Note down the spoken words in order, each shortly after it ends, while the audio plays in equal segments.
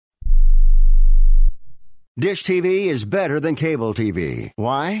Dish TV is better than cable TV.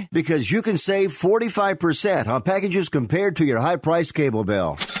 Why? Because you can save 45% on packages compared to your high-priced cable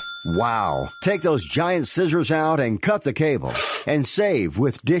bill. Wow. Take those giant scissors out and cut the cable and save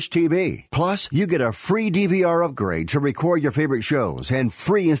with Dish TV. Plus, you get a free DVR upgrade to record your favorite shows and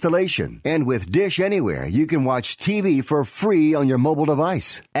free installation. And with Dish Anywhere, you can watch TV for free on your mobile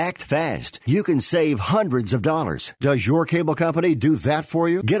device. Act fast. You can save hundreds of dollars. Does your cable company do that for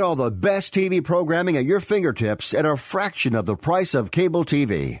you? Get all the best TV programming at your fingertips at a fraction of the price of cable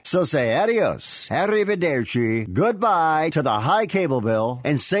TV. So say adios, arrivederci, goodbye to the high cable bill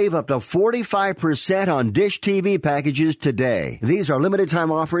and save up to 45% on Dish TV packages today. These are limited time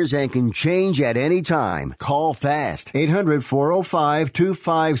offers and can change at any time. Call fast.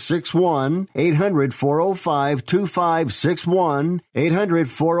 800-405-2561. 800-405-2561.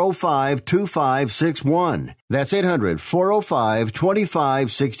 800-405-2561. That's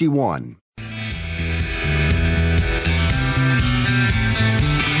 800-405-2561.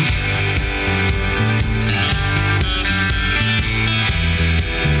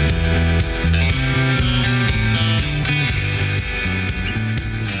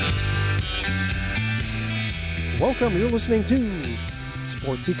 Welcome, you're listening to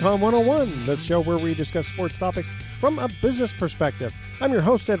Sports Econ 101, the show where we discuss sports topics from a business perspective. I'm your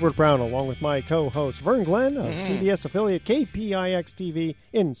host, Edward Brown, along with my co-host, Vern Glenn of CBS affiliate KPIX-TV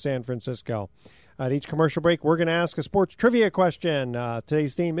in San Francisco. At each commercial break, we're going to ask a sports trivia question.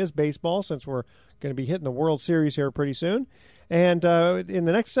 Today's theme is baseball, since we're going to be hitting the World Series here pretty soon. And in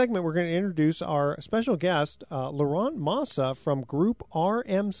the next segment, we're going to introduce our special guest, Laurent Massa from Group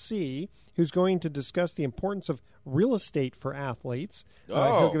RMC, who's going to discuss the importance of real estate for athletes.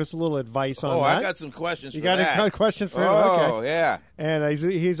 He'll give us a little advice on that. I got some questions you for that. You got a question for him? Oh, okay. Yeah. And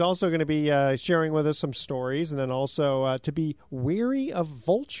he's also going to be sharing with us some stories, and then also to be wary of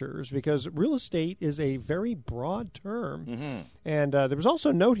vultures, because real estate is a very broad term. Mm-hmm. And there was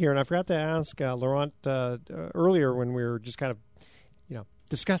also a note here, and I forgot to ask Laurent earlier when we were just kind of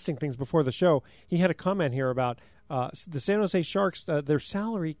discussing things before the show. He had a comment here about the San Jose Sharks, their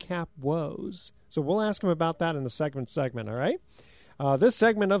salary cap woes. So we'll ask him about that in the segment, all right? This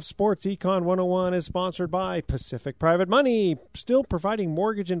segment of Sports Econ 101 is sponsored by Pacific Private Money, still providing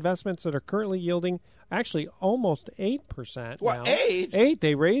mortgage investments that are currently yielding actually almost 8%. What, now. 8? 8.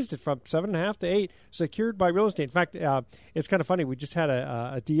 They raised it from 7.5 to 8, secured by real estate. In fact, it's kind of funny. We just had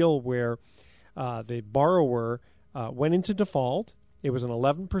a deal where the borrower went into default. It was an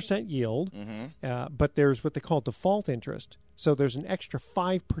 11% yield, but there's what they call default interest. So there's an extra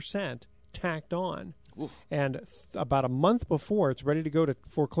 5% tacked on. Oof. And about a month before it's ready to go to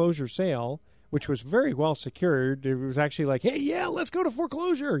foreclosure sale, which was very well secured, it was actually like, hey, yeah, let's go to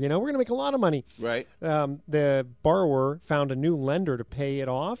foreclosure. We're going to make a lot of money. Right. The borrower found a new lender to pay it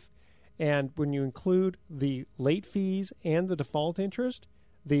off. And when you include the late fees and the default interest,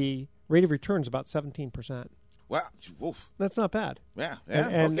 the rate of return is about 17%. Wow, oof. That's not bad. Yeah,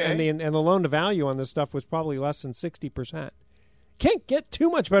 and okay. And the loan to value on this stuff was probably less than 60%. Can't get too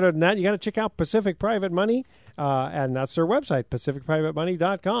much better than that. You got to check out Pacific Private Money, and that's their website,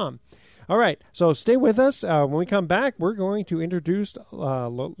 pacificprivatemoney.com. All right, so stay with us. When we come back, we're going to introduce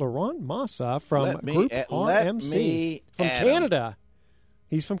Laurent Massa from Group RMC from Canada.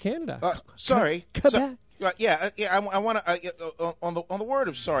 He's from Canada. Sorry. Quebec. Yeah. I want to on the word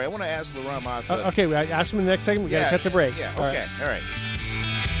of sorry. I want to ask Laurent Massa. Okay, I ask him in the next segment. We got to cut the break. Yeah. Okay. All right.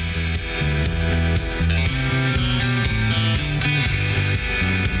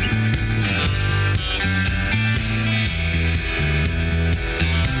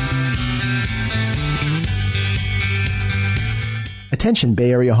 Attention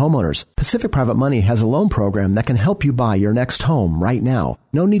Bay Area homeowners. Pacific Private Money has a loan program that can help you buy your next home right now.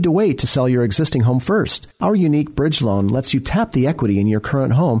 No need to wait to sell your existing home first. Our unique bridge loan lets you tap the equity in your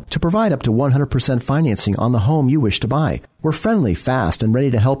current home to provide up to 100% financing on the home you wish to buy. We're friendly, fast, and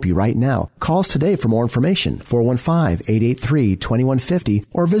ready to help you right now. Call us today for more information, 415-883-2150,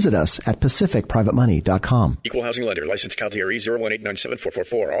 or visit us at pacificprivatemoney.com. Equal housing lender, licensed CalDRE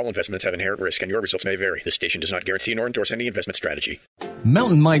 018974444. All investments have inherent risk, and your results may vary. This station does not guarantee nor endorse any investment strategy.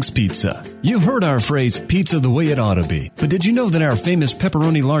 Mountain Mike's Pizza. You've heard our phrase, pizza the way it ought to be. But did you know that our famous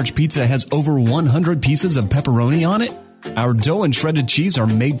pepperoni large pizza has over 100 pieces of pepperoni on it? Our dough and shredded cheese are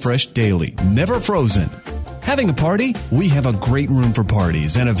made fresh daily, never frozen. Having a party? We have a great room for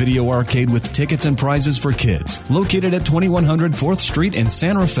parties and a video arcade with tickets and prizes for kids. Located at 2100 4th Street in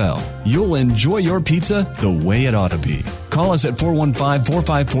San Rafael. You'll enjoy your pizza the way it ought to be. Call us at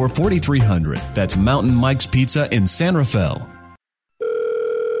 415-454-4300. That's Mountain Mike's Pizza in San Rafael.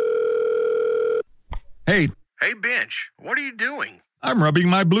 Hey. Hey, Bench, what are you doing? I'm rubbing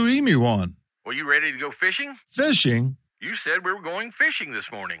my Blue Emu on. Well, you ready to go fishing? Fishing? You said we were going fishing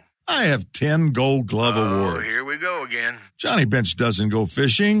this morning. I have 10 Gold Glove awards. Here we go again. Johnny Bench doesn't go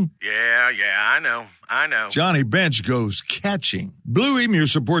fishing. Yeah, I know. Johnny Bench goes catching. Blue Emu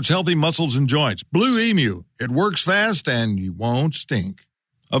supports healthy muscles and joints. Blue Emu. It works fast and you won't stink.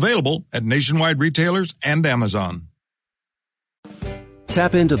 Available at nationwide retailers and Amazon.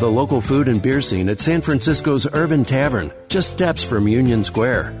 Tap into the local food and beer scene at San Francisco's Urban Tavern, just steps from Union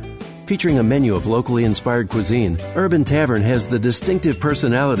Square. Featuring a menu of locally inspired cuisine, Urban Tavern has the distinctive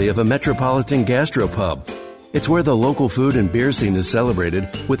personality of a metropolitan gastropub. It's where the local food and beer scene is celebrated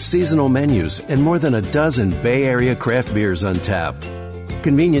with seasonal menus and more than a dozen Bay Area craft beers on tap.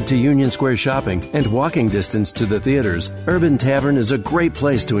 Convenient to Union Square shopping and walking distance to the theaters, Urban Tavern is a great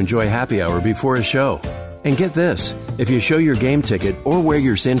place to enjoy happy hour before a show. And get this, if you show your game ticket or wear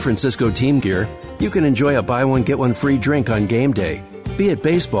your San Francisco team gear, you can enjoy a buy one get one free drink on game day, be it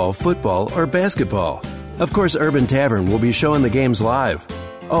baseball, football, or basketball. Of course, Urban Tavern will be showing the games live.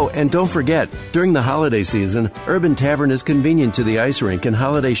 Oh, and don't forget, during the holiday season, Urban Tavern is convenient to the ice rink and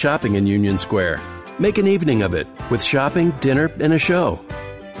holiday shopping in Union Square. Make an evening of it with shopping, dinner, and a show.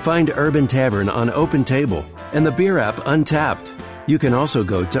 Find Urban Tavern on Open Table and the beer app Untapped. You can also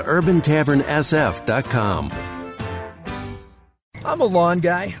go to urbantavernsf.com. I'm a lawn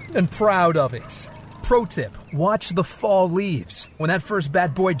guy and proud of it. Pro tip, watch the fall leaves. When that first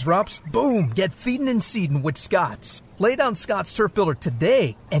bad boy drops, boom, get feeding and seeding with Scott's. Lay down Scott's Turf Builder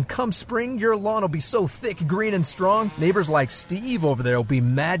today, and come spring, your lawn will be so thick, green, and strong, neighbors like Steve over there will be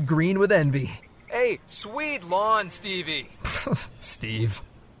mad green with envy. Hey, sweet lawn, Stevie. Steve.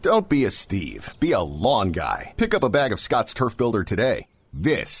 Don't be a Steve. Be a lawn guy. Pick up a bag of Scott's Turf Builder today.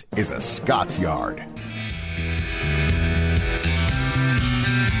 This is a Scott's Yard.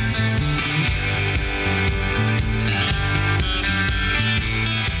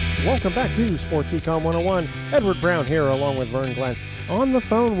 Welcome back to Sports Econ 101. Edward Brown here along with Vern Glenn. On the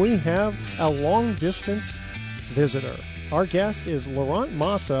phone, we have a long-distance visitor. Our guest is Laurent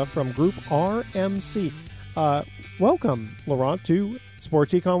Massa from Group RMC. Welcome, Laurent, to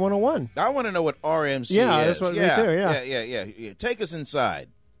Sports Econ 101. I want to know what RMC is. Yeah, that's what we do, yeah. Take us inside.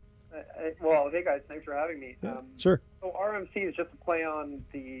 Well, hey guys, thanks for having me. Sure. So RMC is just a play on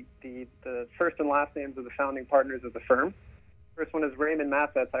the first and last names of the founding partners of the firm. First one is Raymond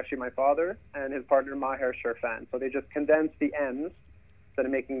Massa, that's actually my father, and his partner Maher Sherfan. So they just condensed the M's instead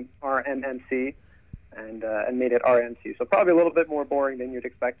of making RMMC and made it RMC. So probably a little bit more boring than you'd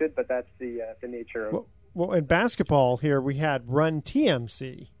expected, but that's the nature of. Well, in basketball here we had Run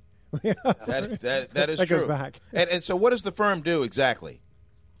TMC. that is that true. Goes back. And so, what does the firm do exactly?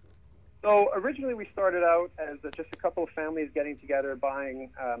 So originally we started out as just a couple of families getting together, buying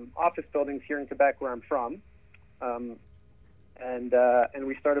office buildings here in Quebec, where I'm from. And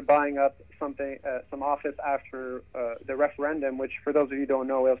we started buying up some office after the referendum, which, for those of you who don't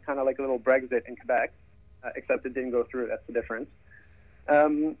know, it was kind of like a little Brexit in Quebec, except it didn't go through. That's the difference.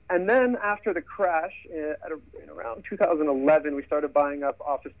 And then after the crash, in around 2011, we started buying up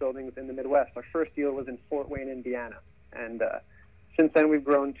office buildings in the Midwest. Our first deal was in Fort Wayne, Indiana. And since then, we've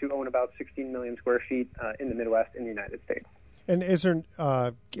grown to own about 16 million square feet in the Midwest in the United States. And is there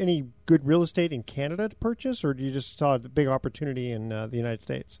any good real estate in Canada to purchase, or do you just saw a big opportunity in the United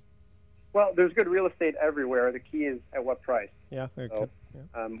States? Well, there's good real estate everywhere. The key is at what price. Yeah.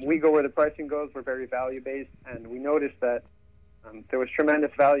 We go where the pricing goes. We're very value-based, and we noticed that there was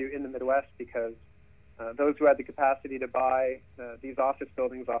tremendous value in the Midwest because those who had the capacity to buy these office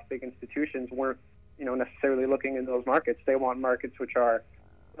buildings off big institutions weren't, necessarily looking in those markets. They want markets which are a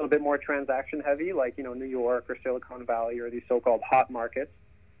little bit more transaction-heavy, like New York or Silicon Valley or these so-called hot markets.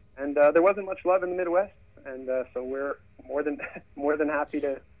 And there wasn't much love in the Midwest, and so we're more than happy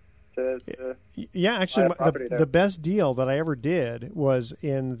to actually, the best deal that I ever did was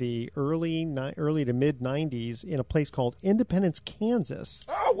in the early to mid 90s in a place called Independence, Kansas.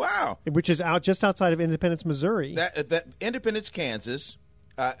 Oh, wow! Which is just outside of Independence, Missouri. That Independence, Kansas,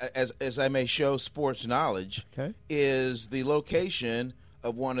 as I may show sports knowledge, is the location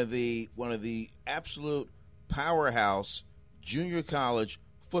of one of the absolute powerhouse junior college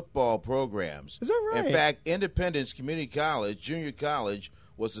football programs. Is that right? In fact, Independence Community College, junior college,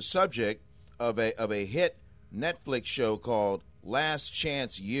 was the subject of a hit Netflix show called Last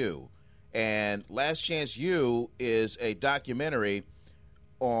Chance U. And Last Chance U is a documentary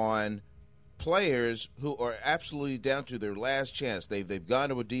on players who are absolutely down to their last chance. They've gone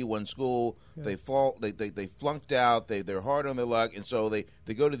to a D1 school, they flunked out, they're hard on their luck, and so they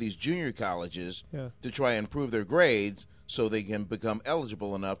go to these junior colleges to try and improve their grades so they can become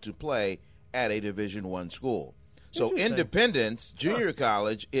eligible enough to play at a Division I school. So Independence Junior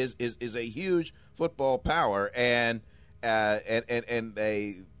College is a huge football power, and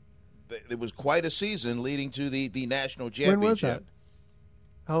they it was quite a season leading to the national championship. When was that?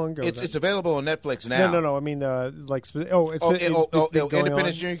 How long ago? It's available on Netflix now. No. I mean, it's been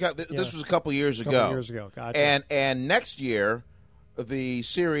Independence Junior College. Yeah. This was a couple years ago. Gotcha. And next year, the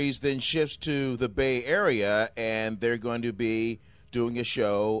series then shifts to the Bay Area, and they're going to be doing a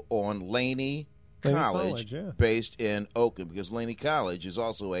show on Laney College based in Oakland, because Laney College is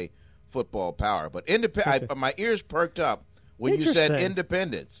also a football power. But my ears perked up when you said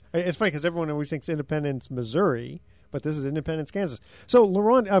Independence. It's funny because everyone always thinks Independence, Missouri, but this is Independence, Kansas. So,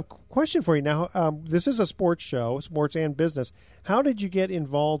 Laurent, a question for you now. This is a sports show, sports and business. How did you get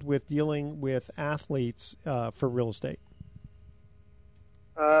involved with dealing with athletes for real estate?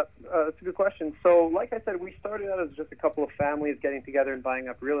 That's a good question. So, like I said, we started out as just a couple of families getting together and buying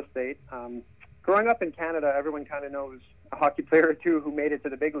up real estate. Growing up in Canada, everyone kind of knows a hockey player or two who made it to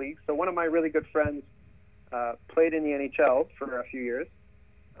the big leagues. So one of my really good friends played in the NHL for a few years.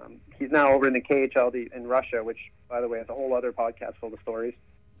 He's now over in the KHL in Russia, which, by the way, is a whole other podcast full of stories.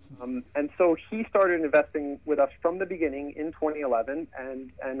 And so he started investing with us from the beginning in 2011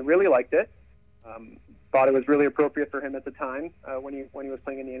 and really liked it. Thought it was really appropriate for him at the time when he was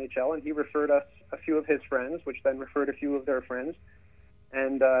playing in the NHL, and he referred us a few of his friends, which then referred a few of their friends.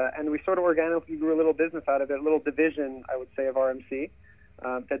 And we sort of organically grew a little business out of it, a little division, I would say, of RMC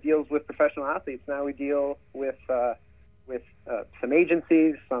that deals with professional athletes. Now we deal with some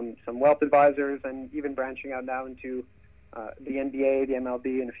agencies, some wealth advisors, and even branching out now into the NBA, the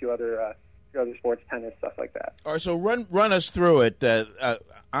MLB, and a few other sports, tennis, stuff like that. All right, so run us through it.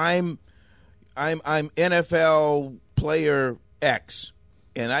 I'm NFL player X,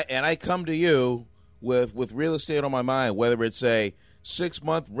 and I come to you with real estate on my mind, whether it's a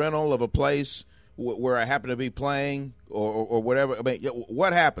 6-month rental of a place where I happen to be playing or whatever. I mean,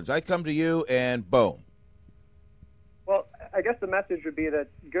 what happens? I come to you and boom. Well, I guess the message would be that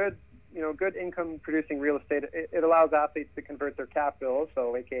good income producing real estate, it allows athletes to convert their capital,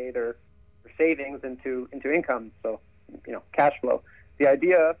 so aka their savings into income, so cash flow. The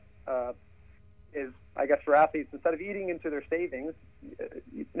idea is, I guess, for athletes, instead of eating into their savings,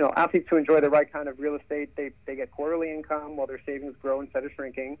 athletes who enjoy the right kind of real estate, they get quarterly income while their savings grow instead of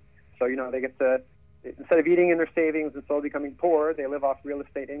shrinking. So, they get to, instead of eating in their savings and slowly becoming poor, they live off real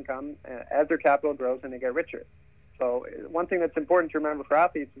estate income as their capital grows and they get richer. So one thing that's important to remember for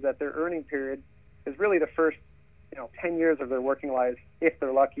athletes is that their earning period is really the first, 10 years of their working lives, if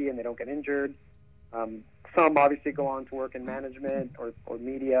they're lucky and they don't get injured. Some obviously go on to work in management or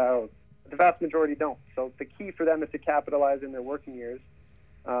media, the vast majority don't. So the key for them is to capitalize in their working years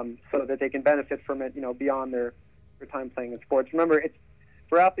so that they can benefit from it, beyond their time playing in sports. Remember,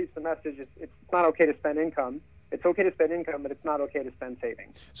 for athletes, the message is it's not okay to spend income. It's okay to spend income, but it's not okay to spend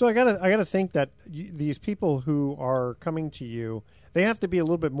savings. So I gotta think that these people who are coming to you, they have to be a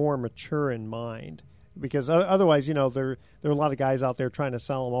little bit more mature in mind, because otherwise, there are a lot of guys out there trying to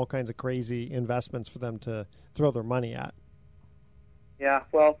sell them all kinds of crazy investments for them to throw their money at. Yeah,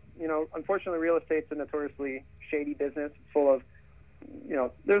 well, unfortunately, real estate's a notoriously shady business, full of,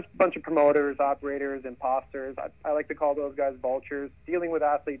 there's a bunch of promoters, operators, imposters. I like to call those guys vultures. Dealing with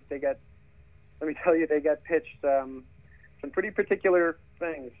athletes, they get pitched some pretty particular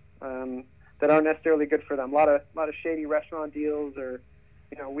things that aren't necessarily good for them. A lot of shady restaurant deals, or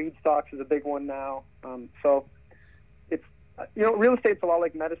weed stocks is a big one now. So it's real estate's a lot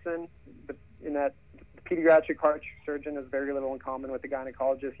like medicine, but in that the pediatric heart surgeon has very little in common with the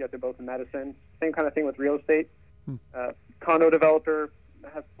gynecologist, yet they're both in medicine. Same kind of thing with real estate. Condo developer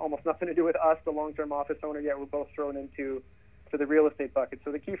has almost nothing to do with us, the long-term office owner, yet we're both thrown into the real estate bucket.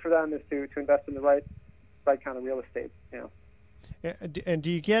 So the key for them is to invest in the right kind of real estate. And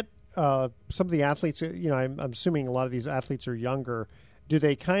do you get some of the athletes? I'm assuming a lot of these athletes are younger. Do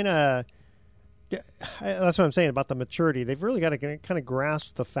they kind of? That's what I'm saying about the maturity. They've really got to kind of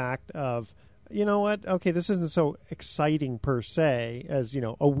grasp the fact of, what? Okay, this isn't so exciting per se as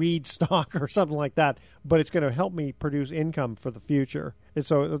a weed stock or something like that, but it's going to help me produce income for the future. And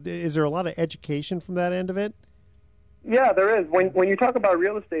so, is there a lot of education from that end of it? Yeah, there is. When you talk about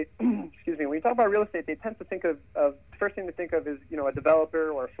real estate, excuse me, when you talk about real estate, they tend to think of the first thing to think of is a developer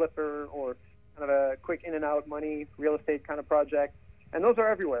or a flipper or kind of a quick in and out money real estate kind of project, and those are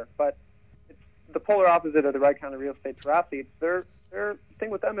everywhere. But it's the polar opposite of the right kind of real estate for athletes. Their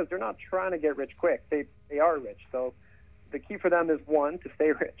thing with them is they're not trying to get rich quick. They are rich. So the key for them is, one, to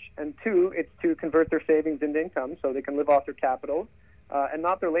stay rich, and two, it's to convert their savings into income so they can live off their capital and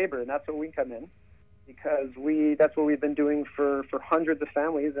not their labor, and that's where we come in. Because that's what we've been doing for hundreds of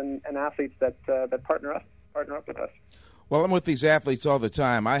families and athletes that partner us. partner up with us. Well, I'm with these athletes all the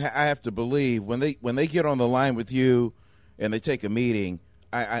time. I have to believe when they get on the line with you and they take a meeting,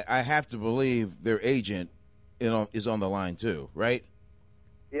 I have to believe their agent is on the line too, right?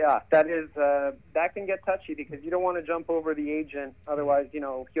 Yeah, that can get touchy because you don't want to jump over the agent. Otherwise,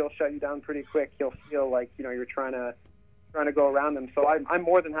 he'll shut you down pretty quick. He'll feel like you're trying to go around them. So I'm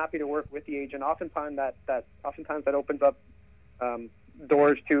more than happy to work with the agent. Oftentimes that opens up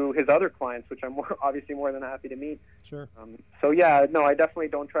doors to his other clients, which I'm obviously more than happy to meet. Sure. So yeah, no, I definitely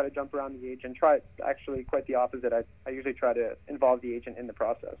don't try to jump around the agent. Actually quite the opposite. I usually try to involve the agent in the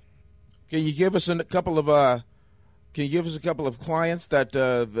process. Can you give us a couple of clients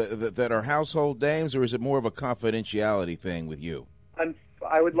that are household names, or is it more of a confidentiality thing with you?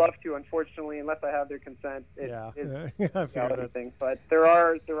 I would love to. Unfortunately, unless I have their consent, it's I figured a thing. But there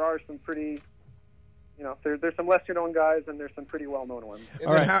are some pretty, there's some lesser known guys and there's some pretty well known ones.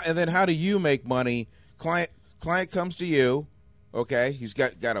 And then how do you make money? Client comes to you, okay? He's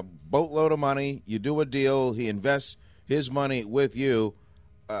got a boatload of money. You do a deal. He invests his money with you.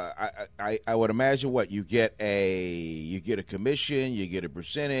 I would imagine you get a commission, you get a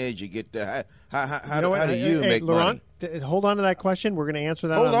percentage, you get the how do you make Laurent, money? Hold on to that question. We're going to answer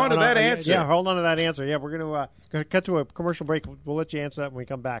that. Hold on to that answer. Yeah, hold on to that answer. Yeah, we're going to cut to a commercial break. We'll let you answer that when we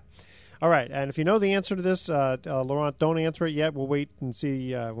come back. All right, and if you know the answer to this, Laurent, don't answer it yet. We'll wait and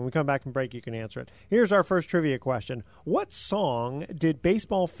see. When we come back from break, you can answer it. Here's our first trivia question. What song did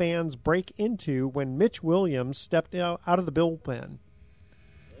baseball fans break into when Mitch Williams stepped out of the bullpen?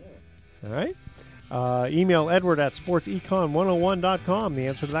 All right. Email Edward at sportsecon101.com the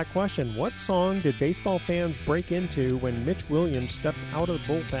answer to that question. What song did baseball fans break into when Mitch Williams stepped out of the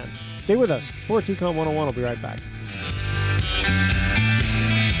bullpen? Stay with us. Sports Econ 101 will be right back.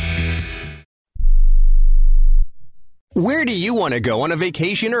 Where do you want to go on a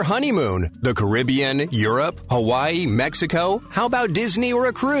vacation or honeymoon? The Caribbean, Europe, Hawaii, Mexico? How about Disney or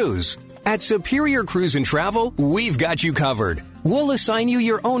a cruise? At Superior Cruise and Travel, we've got you covered. We'll assign you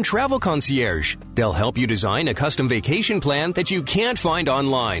your own travel concierge. They'll help you design a custom vacation plan that you can't find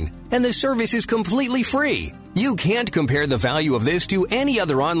online. And the service is completely free. You can't compare the value of this to any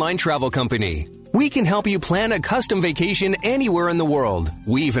other online travel company. We can help you plan a custom vacation anywhere in the world.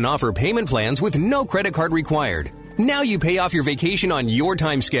 We even offer payment plans with no credit card required. Now you pay off your vacation on your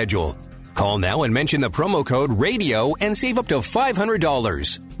time schedule. Call now and mention the promo code RADIO and save up to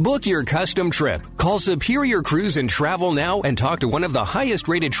 $500. Book your custom trip. Call Superior Cruise and Travel now and talk to one of the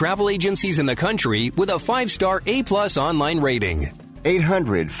highest-rated travel agencies in the country with a 5-star A+ online rating.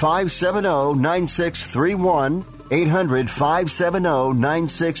 800-570-9631.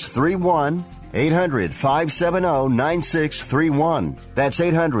 800-570-9631. 800-570-9631. That's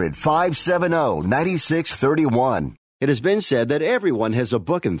 800-570-9631. It has been said that everyone has a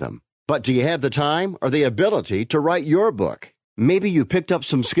book in them. But do you have the time or the ability to write your book? Maybe you picked up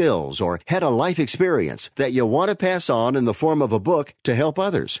some skills or had a life experience that you want to pass on in the form of a book to help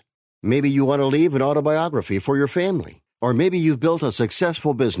others. Maybe you want to leave an autobiography for your family. Or maybe you've built a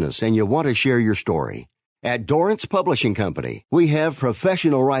successful business and you want to share your story. At Dorrance Publishing Company, we have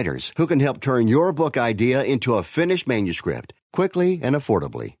professional writers who can help turn your book idea into a finished manuscript quickly and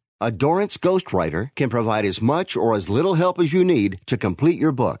affordably. A Dorrance ghostwriter can provide as much or as little help as you need to complete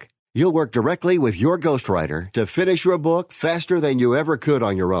your book. You'll work directly with your ghostwriter to finish your book faster than you ever could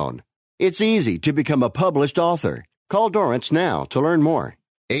on your own. It's easy to become a published author. Call Dorrance now to learn more.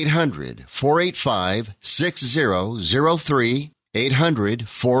 800-485-6003.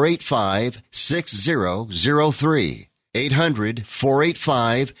 800-485-6003.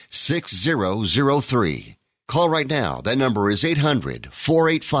 800-485-6003. Call right now. That number is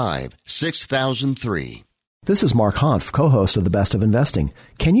 800-485-6003. This is Mark Hanf, co-host of The Best of Investing.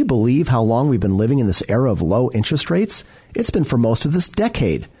 Can you believe how long we've been living in this era of low interest rates? It's been for most of this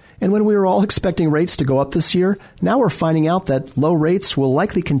decade. And when we were all expecting rates to go up this year, now we're finding out that low rates will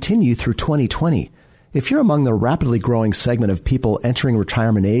likely continue through 2020. If you're among the rapidly growing segment of people entering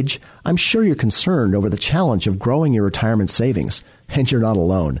retirement age, I'm sure you're concerned over the challenge of growing your retirement savings. And you're not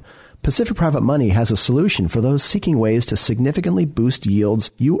alone. Pacific Private Money has a solution for those seeking ways to significantly boost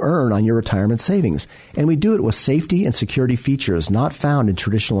yields you earn on your retirement savings. And we do it with safety and security features not found in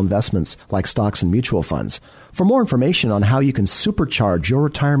traditional investments like stocks and mutual funds. For more information on how you can supercharge your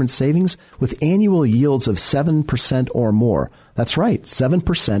retirement savings with annual yields of 7% or more, that's right,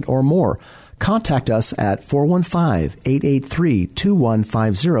 7% or more, contact us at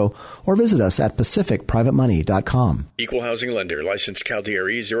 415-883-2150 or visit us at pacificprivatemoney.com. Equal housing lender. Licensed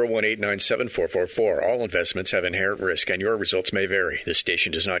CalDRE 018974444. All investments have inherent risk and your results may vary. This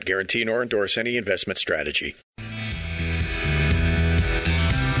station does not guarantee nor endorse any investment strategy.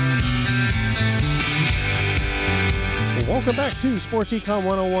 Welcome back to Sports Econ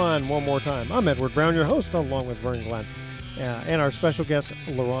 101 one more time. I'm Edward Brown, your host, along with Vern Glenn, and our special guest,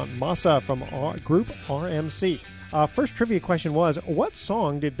 Laurent Massa from Group RMC. First trivia question was, what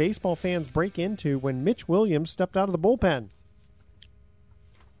song did baseball fans break into when Mitch Williams stepped out of the bullpen?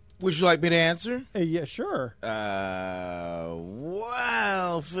 Would you like me to answer? Yeah, sure. Wild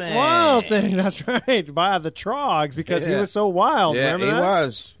Thing. Wild Thing, that's right, by the Trogs, because he was so wild. Yeah, remember he that?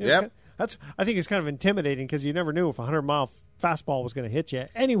 was. Yep. I think it's kind of intimidating because you never knew if a 100-mile fastball was going to hit you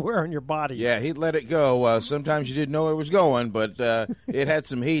anywhere on your body. Yeah, he'd let it go. Sometimes you didn't know where it was going, but it had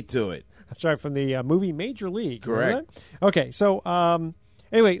some heat to it. That's right, from the movie Major League. Correct. Okay, so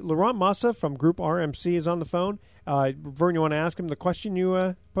anyway, Laurent Massa from Group RMC is on the phone. Vern, you want to ask him the question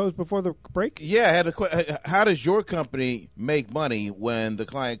you posed before the break? Yeah, I had a how does your company make money when the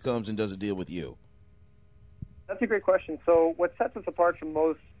client comes and does a deal with you? That's a great question. So what sets us apart from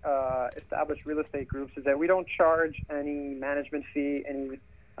most established real estate groups is that we don't charge any management fee, any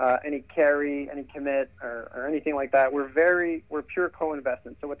carry, any commit, or anything like that. We're pure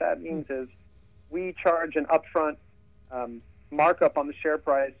co-investment. So what that means is we charge an upfront markup on the share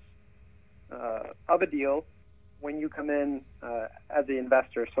price of a deal when you come in as the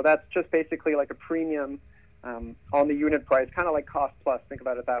investor. So that's just basically like a premium on the unit price, kind of like cost plus. Think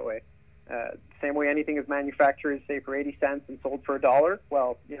about it that way. Same way anything is manufactured, say for 80 cents and sold for $1.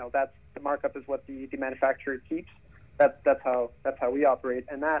 Well, that's the markup is what the manufacturer keeps. That's how we operate,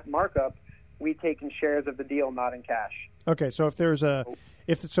 and that markup we take in shares of the deal, not in cash. Okay, so if there's a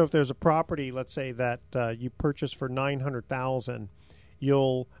there's a property, let's say that you purchase for $900,000,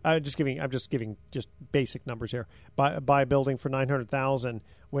 I'm just giving basic numbers here. Buy a building for $900,000.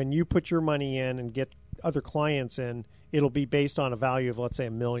 When you put your money in and get other clients in, it'll be based on a value of, let's say,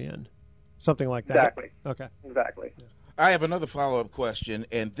 $1 million. Something like that. Exactly. Okay. Exactly. I have another follow-up question,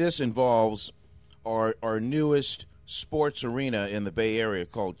 and this involves our newest sports arena in the Bay Area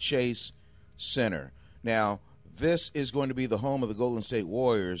called Chase Center. Now, this is going to be the home of the Golden State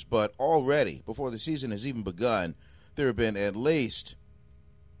Warriors, but already, before the season has even begun, there have been at least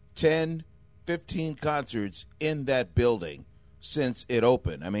 10, 15 concerts in that building since it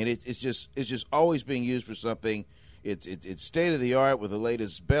opened. I mean, it's just always being used for something. It's state of the art with the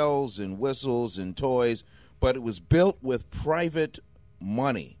latest bells and whistles and toys, but it was built with private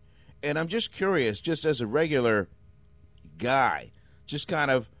money. And I'm just curious, just as a regular guy, just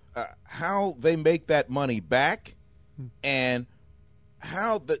kind of how they make that money back, and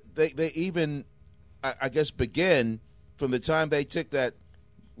how they even, I guess, begin from the time they took that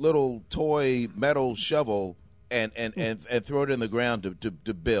little toy metal shovel and throw it in the ground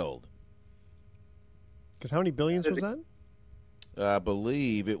to build. Because how many billions was that? I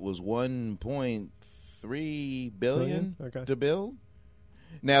believe it was $1.3 billion to build.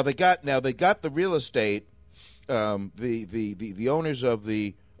 Now they got the real estate. The owners of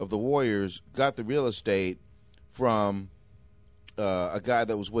the Warriors got the real estate from a guy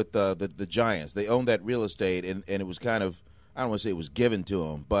that was with the Giants. They owned that real estate, and it was kind of, I don't want to say it was given to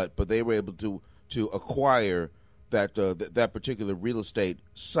them, but they were able to acquire that particular real estate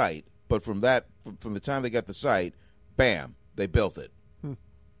site. But from the time they got the site, bam, they built it.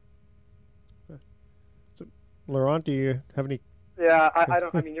 So, Laurent, do you have any? Yeah, I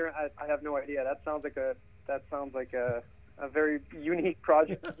don't. I mean, I have no idea. That sounds like a very unique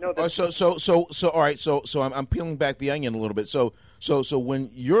project. No. So all right. So I'm peeling back the onion a little bit. So when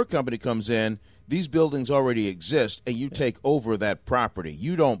your company comes in, these buildings already exist, and you take over that property.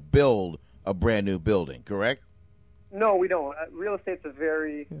 You don't build a brand new building, correct? No, we don't. Real estate's a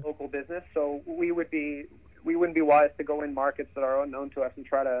very local business, so we wouldn't be wise to go in markets that are unknown to us and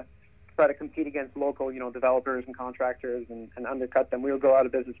try to compete against local, developers and contractors and undercut them. We would go out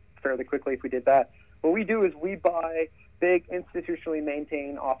of business fairly quickly if we did that. What we do is we buy big institutionally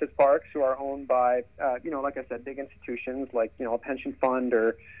maintained office parks who are owned by, like I said, big institutions like, a pension fund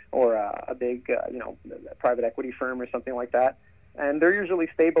or a big, private equity firm or something like that. And they're usually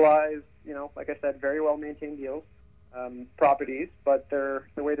stabilized, like I said, very well maintained deals. Properties, but the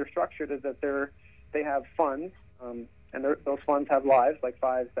way they're structured is that they have funds, and those funds have lives, like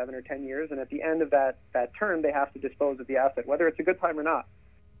 5, 7, or 10 years, and at the end of that term, they have to dispose of the asset, whether it's a good time or not.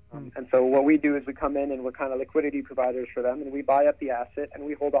 And so what we do is we come in and we're kind of liquidity providers for them, and we buy up the asset and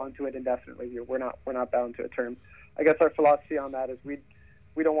we hold on to it indefinitely. We're not bound to a term. I guess our philosophy on that is we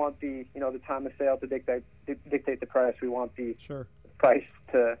don't want the time of sale to dictate the price. We want the price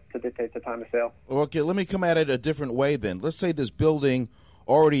to dictate the time of sale. Okay, let me come at it a different way then. Let's say this building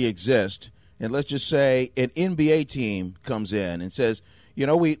already exists, and let's just say an NBA team comes in and says,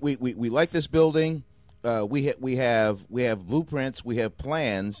 we like this building. We have blueprints. We have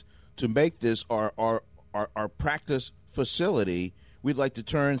plans to make this our practice facility, we'd like to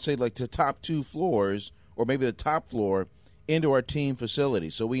turn, say, like the top 2 floors or maybe the top floor into our team facility.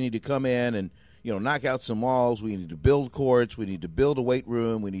 So we need to come in and, knock out some walls. We need to build courts. We need to build a weight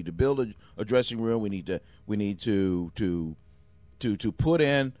room. We need to build a dressing room. We need to put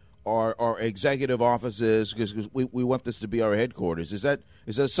in our executive offices because we want this to be our headquarters. Is that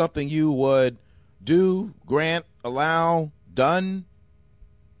something you would do, grant, allow, done?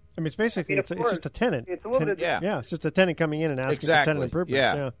 I mean, it's basically it's just a tenant. It's a little bit, yeah. It's just a tenant coming in and asking for tenant improvements.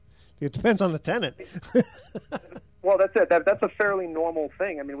 Yeah. It depends on the tenant. Well, that's it. That's a fairly normal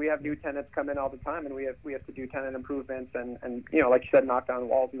thing. I mean, we have new tenants come in all the time, and we have to do tenant improvements and like you said, knock down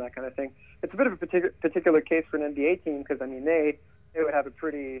walls and that kind of thing. It's a bit of a particular case for an NBA team because they would have a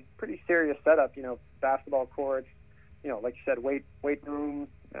pretty serious setup. Basketball courts, like you said, weight room,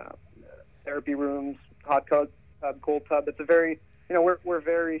 therapy rooms, hot tub, cold tub. It's a very we're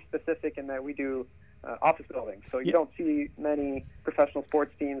very specific in that we do office buildings. So you don't see many professional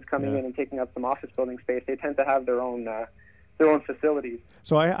sports teams coming in and taking up some office building space. They tend to have their own facilities.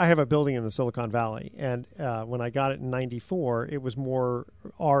 So I have a building in the Silicon Valley, and when I got it in '94, it was more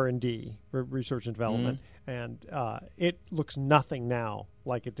R&D, research and development, and it looks nothing now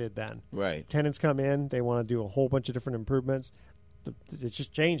like it did then. Right. Tenants come in, they want to do a whole bunch of different improvements. It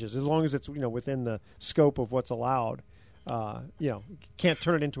just changes as long as it's within the scope of what's allowed. Can't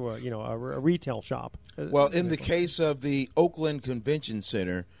turn it into a retail shop. Well, in the case of the Oakland Convention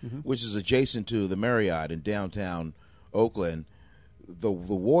Center, which is adjacent to the Marriott in downtown Oakland, the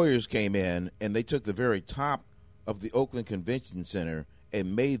Warriors came in and they took the very top of the Oakland Convention Center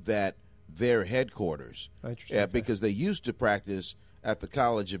and made that their headquarters. Interesting. Because they used to practice at the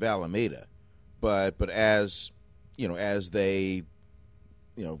College of Alameda, but as they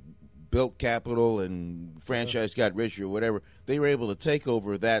built capital and franchise got richer or whatever, they were able to take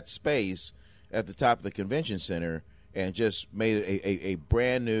over that space at the top of the convention center and just made it a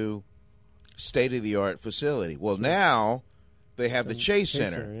brand new state-of-the-art facility. Well, now they have the Chase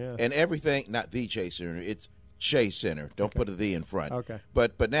Center and everything, not the Chase Center, it's Chase Center. Don't put a "the" in front. Okay.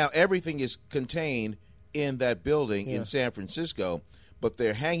 But now everything is contained in that building in San Francisco, but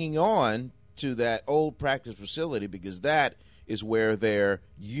they're hanging on to that old practice facility because that is where their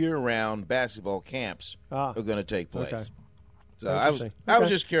year-round basketball camps are going to take place. Okay. So I was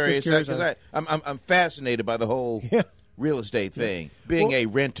just curious because I'm fascinated by the whole real estate thing, being a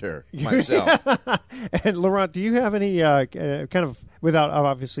renter myself. And Laurent, do you have any kind of, without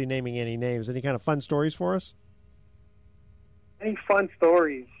obviously naming any names, any kind of fun stories for us? Any fun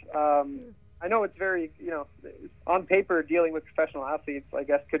stories? I know it's very, on paper, dealing with professional athletes, I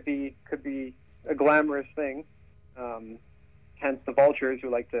guess, could be a glamorous thing. Hence the vultures who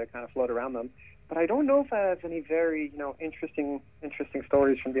like to kind of float around them. But I don't know if I have any very, interesting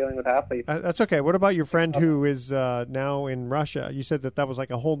stories from dealing with athletes. That's okay. What about your friend who is now in Russia? You said that was like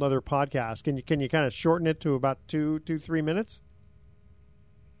a whole other podcast. Can you kind of shorten it to about 3 minutes?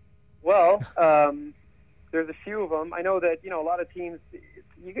 Well, there's a few of them. I know that a lot of teams.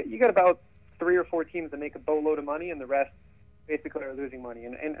 You got about 3 or 4 teams that make a boatload of money, and the rest basically are losing money.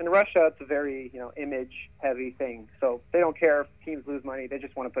 And in Russia, it's a very image-heavy thing. So they don't care if teams lose money. They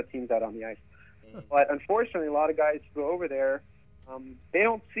just want to put teams out on the ice. But unfortunately, a lot of guys who go over there, they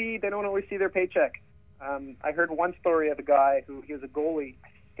don't always see their paycheck. I heard one story of a guy he was a goalie. I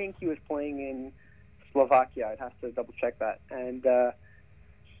think he was playing in Slovakia. I'd have to double check that. And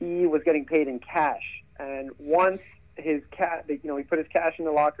he was getting paid in cash. And once he put his cash in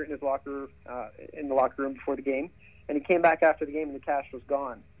the locker room before the game, and he came back after the game and the cash was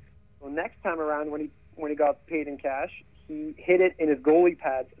gone. So next time around, when he got paid in cash, he hid it in his goalie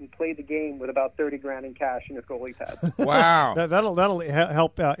pads and played the game with about $30,000 in cash in his goalie pads. Wow, that'll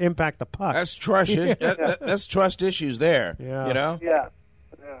help impact the puck. That's trust. That's trust issues there. Yeah. Yeah.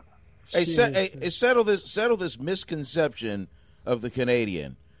 Hey, settle this misconception of the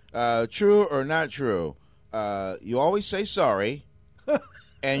Canadian. True or not true? You always say sorry,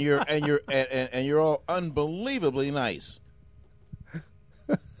 and you're all unbelievably nice.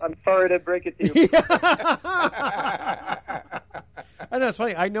 I'm sorry to break it to you. I know, it's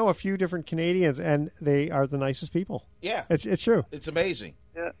funny. I know a few different Canadians, and they are the nicest people. Yeah, it's true. It's amazing.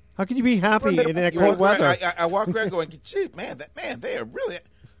 Yeah. How can you be happy in that cold weather? I walk around going, "Gee, man, they are really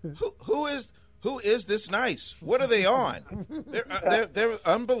who is this nice? What are they on? They're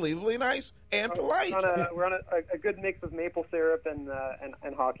unbelievably nice and polite. We're on a good mix of maple syrup and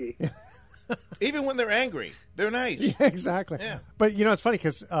hockey." Even when they're angry, they're nice. Yeah, exactly. Yeah. But it's funny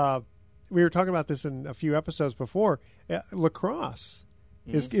because we were talking about this in a few episodes before. Lacrosse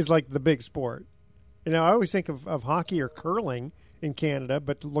is like the big sport. I always think of hockey or curling in Canada,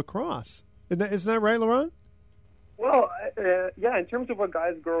 but lacrosse. Isn't that right, Laurent? Well, yeah, in terms of what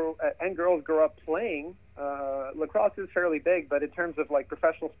guys and girls grow up playing, lacrosse is fairly big, but in terms of like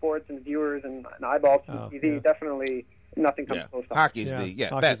professional sports and viewers and eyeballs on TV, definitely nothing comes close to hockey's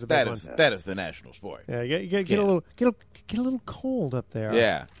that is the national sport. Yeah, you get a little cold up there.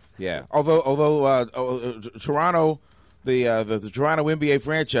 Yeah. Although Toronto, the Toronto NBA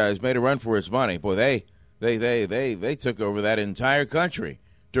franchise made a run for its money. Boy, they took over that entire country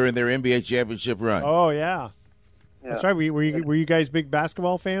during their NBA championship run. Oh yeah. That's right. Were you guys big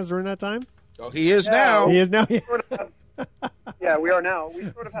basketball fans during that time? Oh, he is now. He is now. Yeah, we are now. We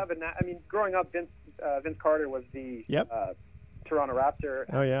sort of have growing up, Vince Carter was the Toronto Raptor.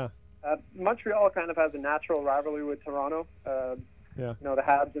 Oh yeah. Montreal kind of has a natural rivalry with Toronto. You know, the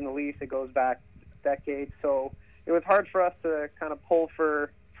Habs and the Leafs. It goes back decades, so it was hard for us to kind of pull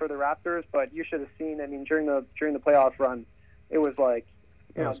for the Raptors. But you should have seen. I mean, during the playoff run, it was like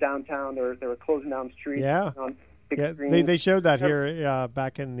downtown. They were closing down streets. Yeah. They showed that here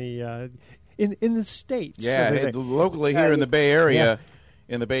back in the in the States. Yeah, locally here in the Bay Area. Yeah.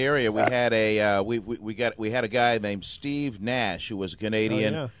 In the Bay Area, we had we had a guy named Steve Nash who was a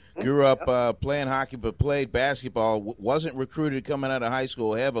Canadian. Oh, yeah. Grew up playing hockey, but played basketball. Wasn't recruited coming out of high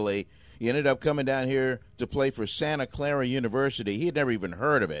school heavily. He ended up coming down here to play for Santa Clara University. He had never even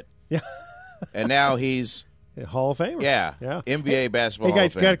heard of it. Yeah, and now he's Hall of Famer. Yeah. NBA basketball. Hey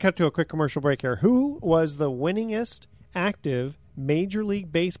guys, Hall of Fame. got to cut to a quick commercial break here. Who was the winningest active Major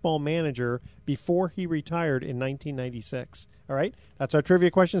League Baseball manager before he retired in 1996? All right, that's our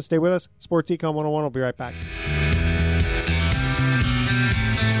trivia question. Stay with us. Sports Econ 101. We'll be right back.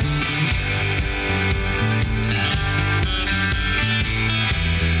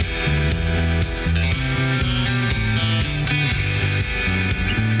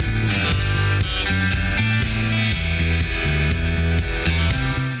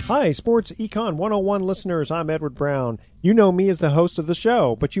 Hi, Sports Econ 101 listeners. I'm Edward Brown. You know me as the host of the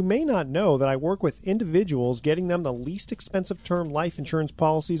show, but you may not know that I work with individuals getting them the least expensive term life insurance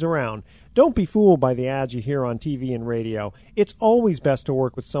policies around. Don't be fooled by the ads you hear on TV and radio. It's always best to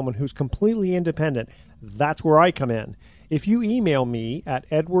work with someone who's completely independent. That's where I come in. If you email me at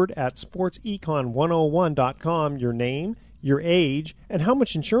edward@sportsecon101.com your name, your age, and how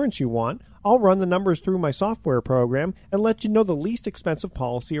much insurance you want, I'll run the numbers through my software program and let you know the least expensive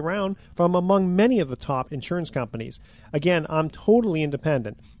policy around from among many of the top insurance companies. Again, I'm totally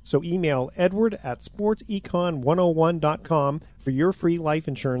independent, so email edward@sportsecon101.com for your free life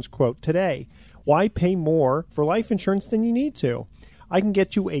insurance quote today. Why pay more for life insurance than you need to? I can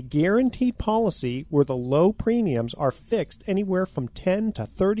get you a guaranteed policy where the low premiums are fixed anywhere from 10 to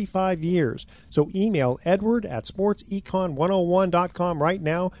 35 years. So email edward@sportsecon101.com right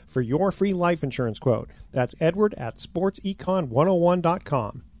now for your free life insurance quote. That's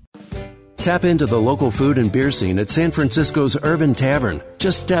edward@sportsecon101.com. Tap into the local food and beer scene at San Francisco's Urban Tavern,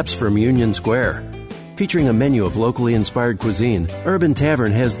 just steps from Union Square. Featuring a menu of locally inspired cuisine, Urban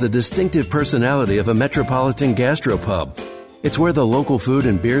Tavern has the distinctive personality of a metropolitan gastropub. It's where the local food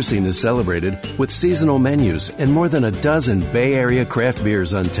and beer scene is celebrated with seasonal menus and more than a dozen Bay Area craft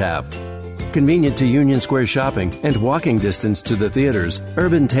beers on tap. Convenient to Union Square shopping and walking distance to the theaters,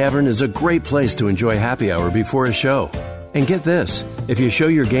 Urban Tavern is a great place to enjoy happy hour before a show. And get this, if you show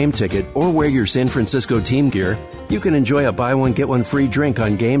your game ticket or wear your San Francisco team gear, you can enjoy a buy one get one free drink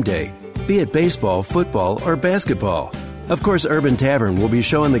on game day, be it baseball, football, or basketball. Of course, Urban Tavern will be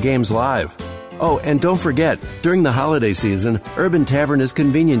showing the games live. Oh, and don't forget, during the holiday season, Urban Tavern is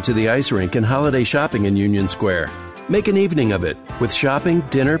convenient to the ice rink and holiday shopping in Union Square. Make an evening of it with shopping,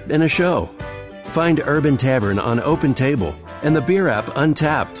 dinner, and a show. Find Urban Tavern on Open Table and the beer app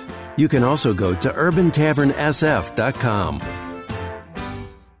Untapped. You can also go to urbantavernsf.com.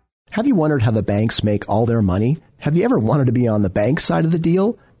 Have you wondered how the banks make all their money? Have you ever wanted to be on the bank side of the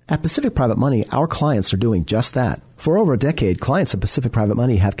deal? At Pacific Private Money, our clients are doing just that. For over a decade, clients at Pacific Private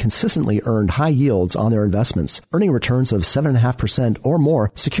Money have consistently earned high yields on their investments, earning returns of 7.5% or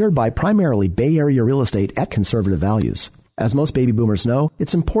more, secured by primarily Bay Area real estate at conservative values. As most baby boomers know,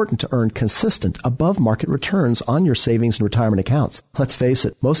 it's important to earn consistent, above-market returns on your savings and retirement accounts. Let's face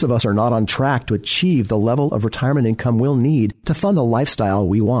it, most of us are not on track to achieve the level of retirement income we'll need to fund the lifestyle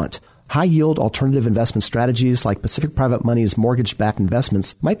we want. High-yield alternative investment strategies like Pacific Private Money's mortgage-backed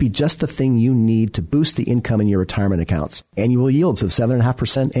investments might be just the thing you need to boost the income in your retirement accounts. Annual yields of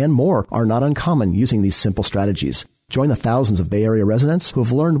 7.5% and more are not uncommon using these simple strategies. Join the thousands of Bay Area residents who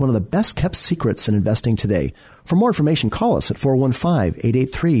have learned one of the best-kept secrets in investing today. For more information, call us at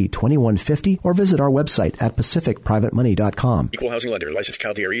 415-883-2150 or visit our website at pacificprivatemoney.com. Equal housing lender. Licensed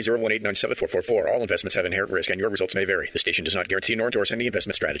Cal DRE 018974444. All investments have inherent risk and your results may vary. The station does not guarantee nor endorse any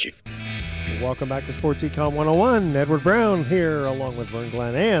investment strategy. Welcome back to Sports Econ 101. Edward Brown here, along with Vern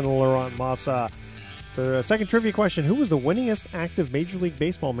Glenn and Laurent Massa. The second trivia question, who was the winningest active Major League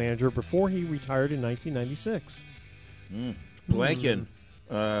Baseball manager before he retired in 1996? Blanking.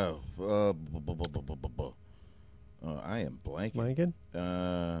 I am blanking.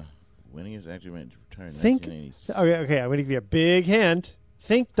 Winningest active manager retired in 1996. Okay, I'm going to give you a big hint.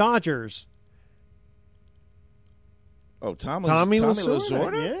 Think Dodgers. Oh, Tommy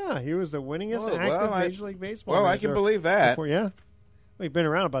Lasorda? Yeah, he was the winningest active Major League Baseball manager. I can believe that. Well, he's been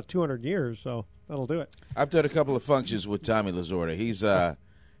around about 200 years, so that'll do it. I've done a couple of functions with Tommy Lasorda. He's a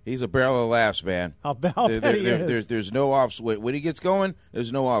barrel of laughs, man. I'll bet he is. There's no off switch. When he gets going,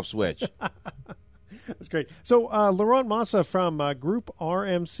 there's no off switch. That's great. So, Laurent Massa from Group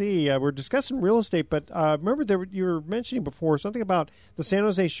RMC, we're discussing real estate, but remember you were mentioning before something about the San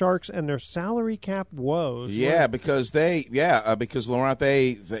Jose Sharks and their salary cap woes. Yeah, because Laurent,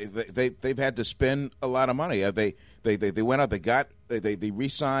 they've had to spend a lot of money. They went out, they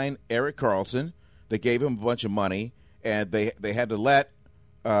re-signed Erik Karlsson. They gave him a bunch of money, and they had to let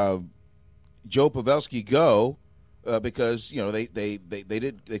Joe Pavelski go. Because they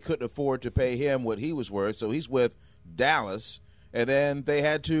couldn't afford to pay him what he was worth, so he's with Dallas, and then they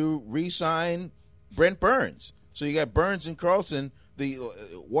had to re-sign Brent Burns. So you got Burns and Karlsson, the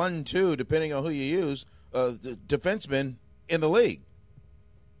 1-2, depending on who you use, the defensemen in the league.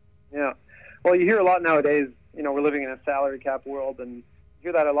 Yeah, well, you hear a lot nowadays. We're living in a salary cap world, and you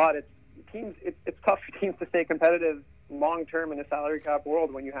hear that a lot. It's tough for teams to stay competitive long term in a salary cap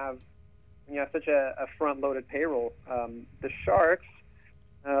world when you have such a front-loaded payroll. The Sharks,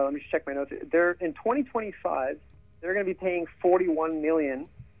 let me just check my notes. They're in 2025. They're going to be paying $41 million,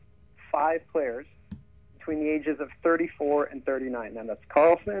 5 players between the ages of 34 and 39. Now that's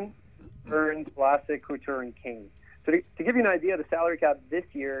Karlsson, Burns, Vlasic, Couture, and King. So to give you an idea, the salary cap this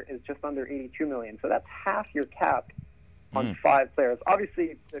year is just under $82 million. So that's half your cap on 5 players.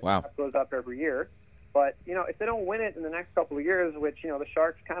 Obviously, the cap goes up every year. But, if they don't win it in the next couple of years, which, the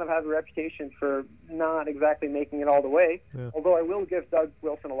Sharks kind of have a reputation for not exactly making it all the way, although I will give Doug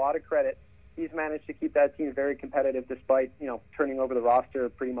Wilson a lot of credit. He's managed to keep that team very competitive despite, turning over the roster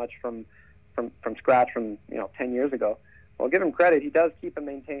pretty much from scratch from, 10 years ago. Well, give him credit. He does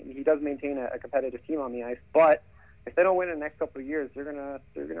maintain a competitive team on the ice. But if they don't win in the next couple of years, they're gonna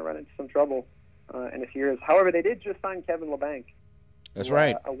run into some trouble in a few years. However, they did just sign Kevin LeBanc. That's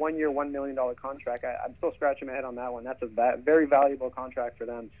right. A 1-year, $1 million contract. I'm still scratching my head on that one. That's a very valuable contract for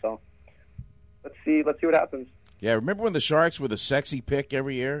them. So let's see what happens. Yeah, remember when the Sharks were the sexy pick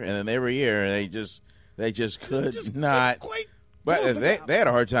every year, and then every year they just could not. But they had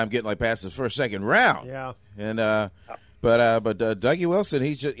a hard time getting past the first, second round. Yeah. And but Dougie Wilson,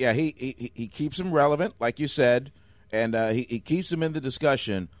 he keeps them relevant, like you said, and he keeps them in the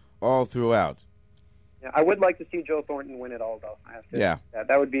discussion all throughout. Yeah, I would like to see Joe Thornton win it all, though. I have to. Yeah,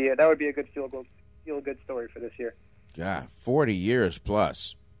 that would be a good feel good story for this year. God, 40 years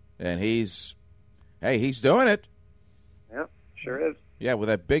plus, and he's doing it. Yeah, sure is. Yeah, with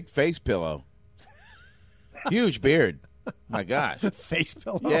that big face pillow, huge beard. My gosh, face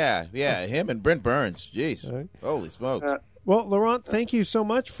pillow. Yeah, him and Brent Burns. Jeez, right. Holy smokes. Well, Laurent, thank you so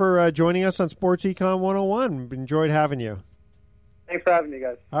much for joining us on Sports Econ 101. Enjoyed having you. Thanks for having me,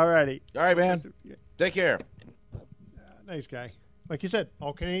 guys. All righty. All right, man. Take care. Nice guy. Like you said,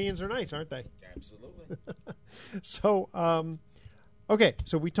 all Canadians are nice, aren't they? Absolutely. So, okay.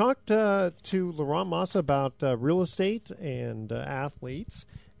 So we talked to Laurent Massa about real estate and athletes.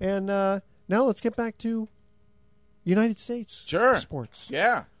 And now let's get back to United States sports.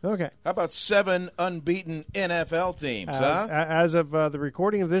 Yeah. Okay. How about 7 unbeaten NFL teams, As of the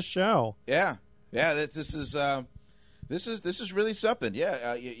recording of this show. Yeah. Yeah, this is really something.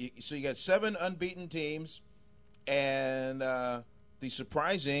 Yeah, so you got 7 unbeaten teams, and the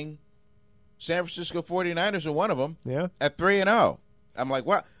surprising San Francisco 49ers are one of them. Yeah, at 3-0. I'm like,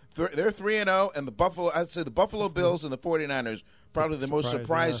 what? They're 3-0, and I'd say the Buffalo Bills and the 49ers probably the most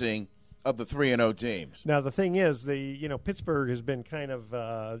surprising of the 3-0 teams. Now the thing is, Pittsburgh has been kind of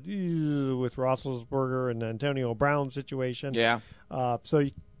with Roethlisberger and Antonio Brown situation. Yeah, so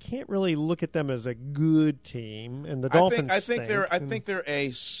you can't really look at them as a good team, and the Dolphins. I think they're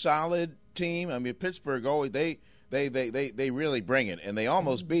a solid team. I mean, Pittsburgh always they really bring it, and they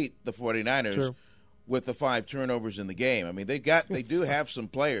almost beat the 49ers with the 5 turnovers in the game. I mean, they do have some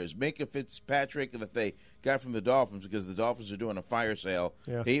players. Minkah Fitzpatrick that they got from the Dolphins because the Dolphins are doing a fire sale.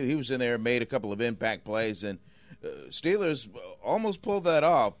 Yeah. He was in there and made a couple of impact plays, and Steelers almost pulled that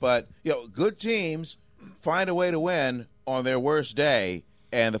off. But good teams find a way to win on their worst day.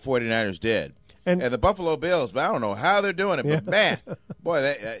 And the 49ers did. And the Buffalo Bills, but I don't know how they're doing it. But, man,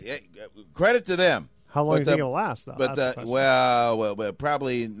 Boy, credit to them. How long do you think it'll last, though? But well,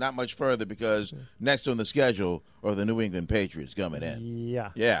 probably not much further because next on the schedule are the New England Patriots coming in. Yeah.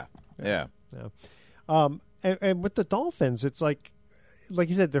 And with the Dolphins, it's like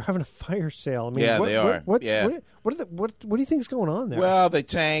you said, they're having a fire sale. I mean, they are. What do you think is going on there? Well, they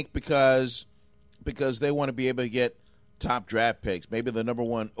tank because they want to be able to get top draft picks, maybe the number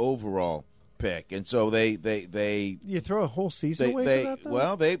 1 overall pick, and so they you throw a whole season away for that, though?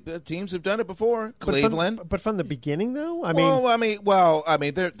 Well, teams have done it before. Cleveland, but from the beginning, though. I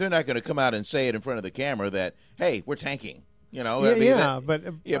mean, they're not going to come out and say it in front of the camera that, hey, we're tanking. You know,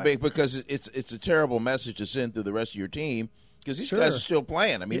 because it's a terrible message to send to the rest of your team because these guys are still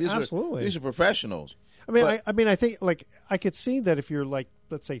playing. I mean, these are professionals. I mean, I think like I could see that if you're like,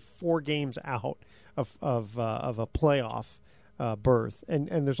 let's say 4 games out of a playoff berth, and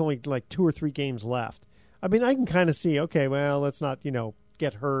there's only like 2 or 3 games left. I mean, I can kind of see, okay, well, let's not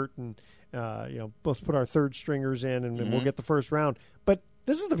get hurt, and let's put our third stringers in, and we'll get the first round. But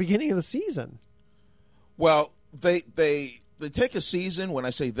this is the beginning of the season. Well, they take a season. When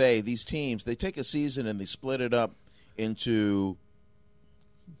I say these teams, they take a season and they split it up into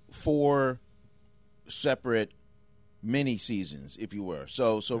 4 separate mini seasons, if you were.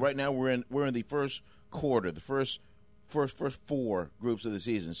 So right now we're in the first quarter, the first 4 groups of the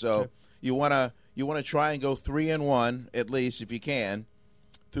season. So you want to try and go 3-1 at least if you can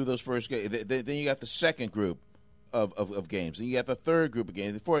through those first games. Then you got the second group of games, and you got the third group of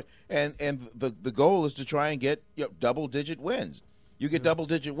games. And the goal is to try and get double-digit wins. You get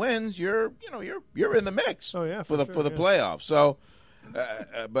double-digit wins, you're in the mix. Oh yeah, for the playoffs. So.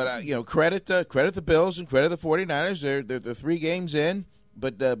 Credit the Bills and credit the 49ers. They're 3 games in,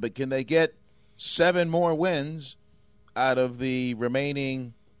 but can they get 7 more wins out of the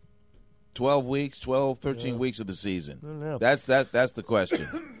remaining 13 weeks of the season? I don't know. That's the question.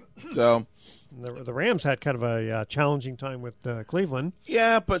 So the Rams had kind of a challenging time with Cleveland.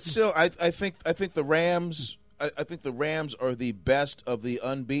 Yeah, but still, I think the Rams. I think the Rams are the best of the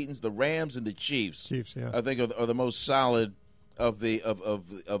unbeatens. The Rams and the Chiefs. I think are the most solid of the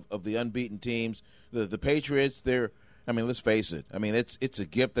unbeaten teams. The Patriots, let's face it. I mean, it's a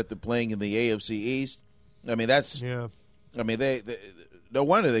gift that they're playing in the AFC East. I mean, they no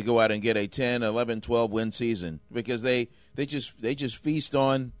wonder they go out and get a 10, 11, 12 win season because they just feast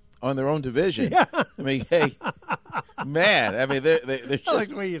on their own division. Yeah. I mean, hey, man. I mean, they're just, I like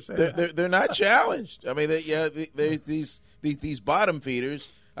the way you say that. They're not challenged. I mean, these bottom feeders.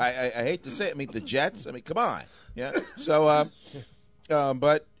 I hate to say it. I mean, the Jets. I mean, come on. Yeah. So,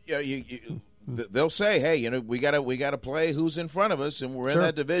 but they'll say, hey, we gotta play who's in front of us, and we're in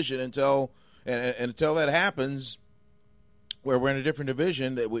that division until that happens. Where we're in a different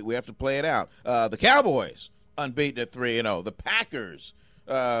division, that we have to play it out. The Cowboys unbeaten at 3-0. The Packers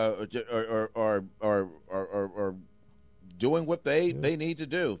are doing what they need to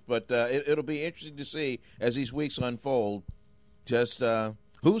do. But it'll be interesting to see as these weeks unfold, just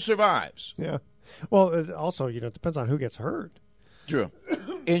who survives. Yeah. Well, also, it depends on who gets hurt. True.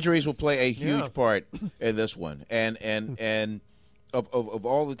 Injuries will play a huge part in this one, and of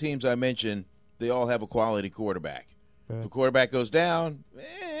all the teams I mentioned, they all have a quality quarterback. If the quarterback goes down,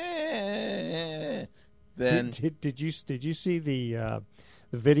 then did you see the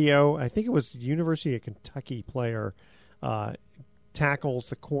video? I think it was the University of Kentucky player tackles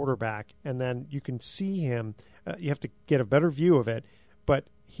the quarterback, and then you can see him. You have to get a better view of it, but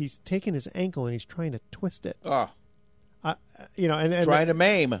he's taking his ankle and he's trying to twist it. Oh, and trying to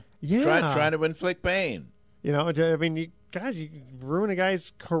maim. Yeah, trying to inflict pain. I mean, you ruin a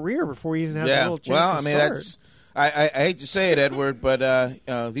guy's career before he even has a little chance to start. That's. I hate to say it, Edward, but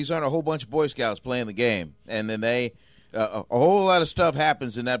these aren't a whole bunch of Boy Scouts playing the game, and then a whole lot of stuff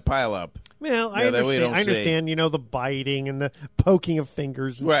happens in that pileup. Well, I understand. The biting and the poking of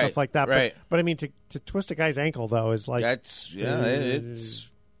fingers and stuff like that. Right. But I mean, to twist a guy's ankle though is like that's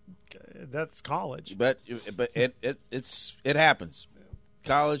college. But it happens.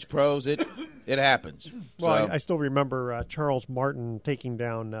 College, pros, it happens. Well, I still remember Charles Martin taking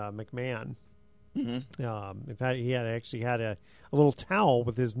down McMahon. Mm-hmm. In fact, he had a little towel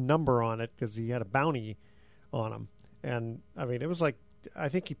with his number on it because he had a bounty on him. And I mean, it was like I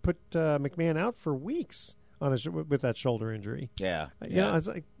think he put McMahon out for weeks with that shoulder injury. Yeah, it's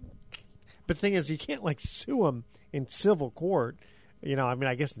like, but the thing is, you can't sue him in civil court. I mean,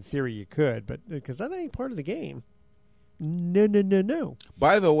 I guess in theory you could, but because that ain't part of the game. No.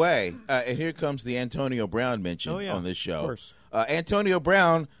 By the way, and here comes the Antonio Brown mention on this show. Of course. Antonio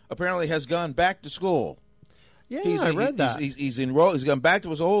Brown apparently has gone back to school. Yeah, I read that. He's enrolled. He's gone back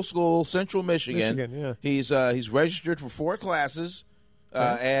to his old school, Central Michigan. Yeah. He's registered for 4 classes.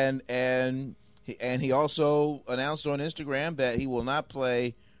 And he also announced on Instagram that he will not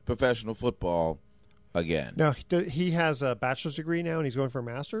play professional football again. Now, he has a bachelor's degree now, and he's going for a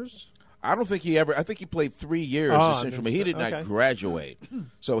master's? I don't think I think he played 3 years, essentially. He did not graduate.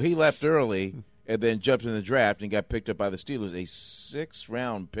 So he left early and then jumped in the draft and got picked up by the Steelers, a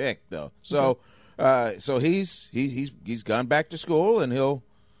 6th-round pick, though. So so he's gone back to school, and he'll,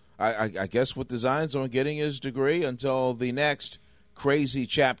 I guess, with designs on getting his degree until the next crazy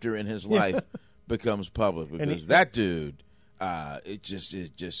chapter in his life becomes public, because that dude, it's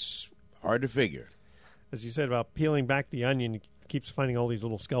just hard to figure. As you said about peeling back the onion, he keeps finding all these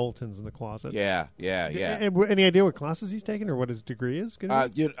little skeletons in the closet. Yeah. Any idea what classes he's taking or what his degree is?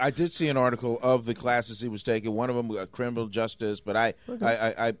 I did see an article of the classes he was taking. One of them, criminal justice, but I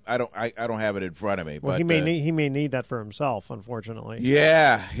don't have it in front of me. Well, but he may need that for himself, unfortunately.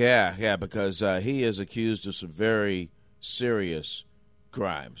 Yeah, because he is accused of some very serious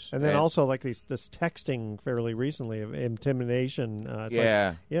crimes. And then also like this texting fairly recently of intimidation.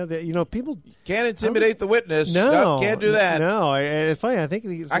 People can't intimidate the witness. No, can't do that. No, it's funny. I think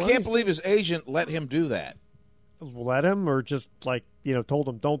I can't believe his agent let him do that. Let him, or just told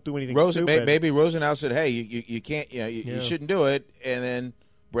him don't do anything stupid. Maybe Rosenau said, "Hey, you can't. You shouldn't do it," and then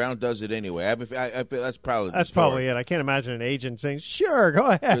Brown does it anyway. I feel that's probably it. I can't imagine an agent saying, "Sure, go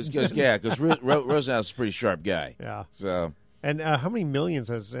ahead." Because Rosenau's a pretty sharp guy. Yeah. So. And how many millions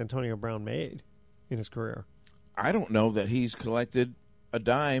has Antonio Brown made in his career? I don't know that he's collected a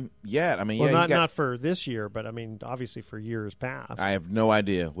dime yet. I mean, not for this year, but I mean, obviously for years past. I have no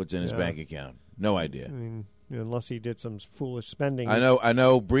idea what's in his bank account. No idea. I mean, unless he did some foolish spending. I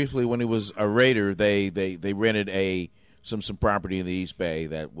know. Briefly, when he was a Raider, they rented some property in the East Bay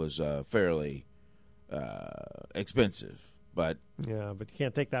that was fairly expensive. But you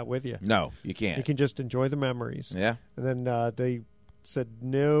can't take that with you. No, you can't. You can just enjoy the memories. Yeah. And then they said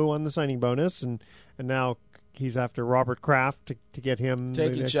no on the signing bonus, and now he's after Robert Kraft to get him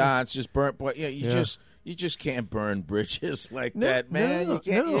taking shots. Just burn. You just can't burn bridges like that, man. You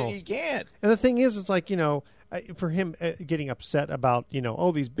can't. No. You can't. And the thing is, it's like for him getting upset about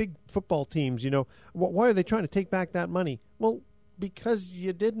these big football teams. Why are they trying to take back that money? Well, because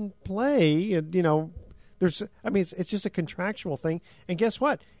you didn't play, and it's just a contractual thing. And guess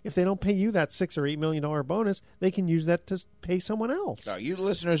what? If they don't pay you that $6 or $8 million bonus, they can use that to pay someone else. You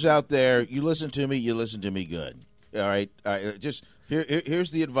listeners out there, you listen to me. You listen to me good. All right. Just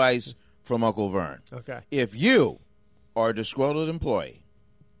here's the advice from Uncle Vern. Okay. If you are a disgruntled employee,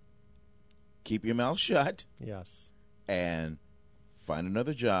 keep your mouth shut. Yes. And find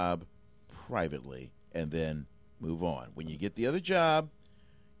another job privately, and then move on. When you get the other job,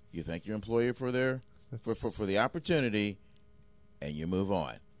 you thank your employer for the opportunity, and you move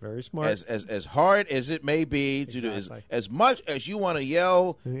on. Very smart. As hard as it may be to do, as much as you want to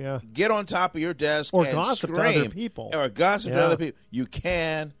yell, get on top of your desk or and gossip scream, to other people, or gossip to other people, you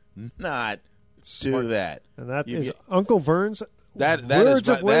cannot do that. And that is Uncle Vern's words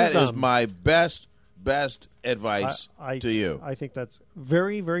of wisdom. That is my best advice to you. I think that's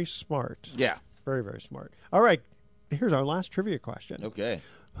very, very smart. Yeah, very, very smart. All right, here's our last trivia question. Okay.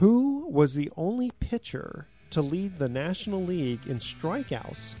 Who was the only pitcher to lead the National League in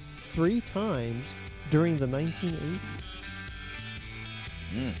strikeouts 3 times during the 1980s?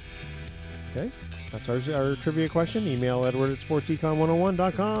 Okay, that's our trivia question. Email Edward at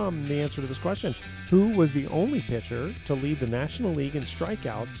sportsecon101.com. The answer to this question: who was the only pitcher to lead the National League in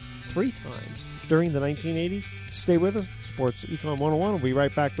strikeouts 3 times during the 1980s? Stay with us. Sports Econ 101. We'll be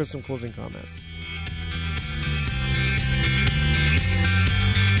right back with some closing comments.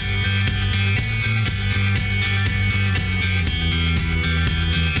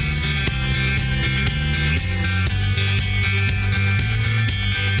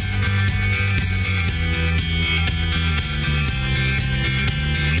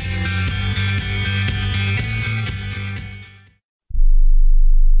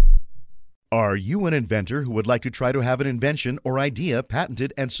 Are you an inventor who would like to try to have an invention or idea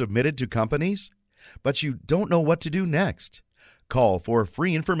patented and submitted to companies? But you don't know what to do next? Call for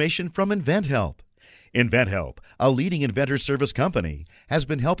free information from InventHelp. InventHelp, a leading inventor service company, has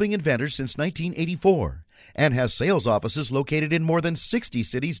been helping inventors since 1984 and has sales offices located in more than 60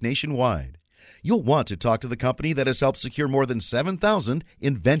 cities nationwide. You'll want to talk to the company that has helped secure more than 7,000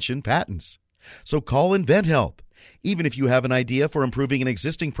 invention patents. So call InventHelp. Even if you have an idea for improving an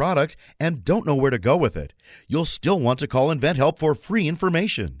existing product and don't know where to go with it, you'll still want to call InventHelp for free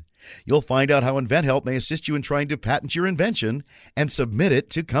information. You'll find out how InventHelp may assist you in trying to patent your invention and submit it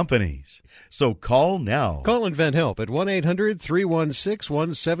to companies. So call now. Call InventHelp at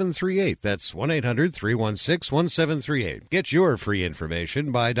 1-800-316-1738. That's 1-800-316-1738. Get your free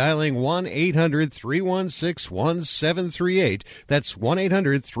information by dialing 1-800-316-1738. That's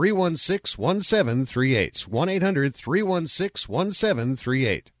 1-800-316-1738.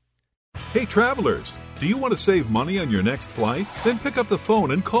 1-800-316-1738. Hey, travelers, do you want to save money on your next flight? Then pick up the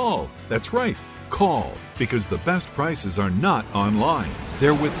phone and call. That's right, call, because the best prices are not online.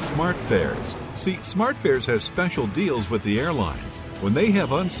 They're with SmartFares. See, SmartFares has special deals with the airlines. When they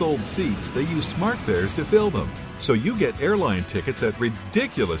have unsold seats, they use SmartFares to fill them. So you get airline tickets at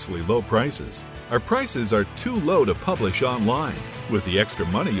ridiculously low prices. Our prices are too low to publish online. With the extra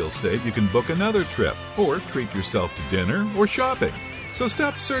money you'll save, you can book another trip or treat yourself to dinner or shopping. So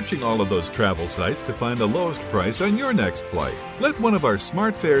stop searching all of those travel sites to find the lowest price on your next flight. Let one of our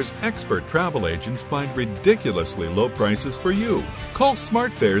SmartFares expert travel agents find ridiculously low prices for you. Call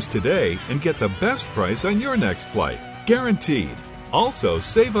SmartFares today and get the best price on your next flight. Guaranteed. Also,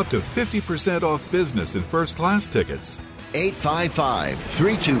 save up to 50% off business and first class tickets.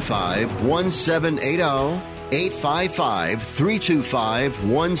 855-325-1780.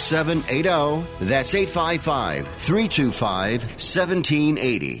 855-325-1780. That's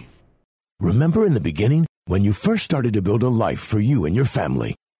 855-325-1780. Remember in the beginning, when you first started to build a life for you and your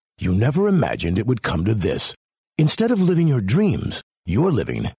family, you never imagined it would come to this. Instead of living your dreams, you're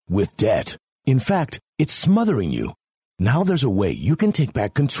living with debt. In fact, it's smothering you. Now there's a way you can take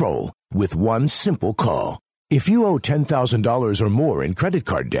back control with one simple call. If you owe $10,000 or more in credit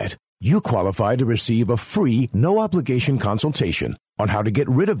card debt, you qualify to receive a free, no-obligation consultation on how to get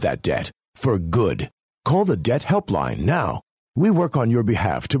rid of that debt for good. Call the Debt Helpline now. We work on your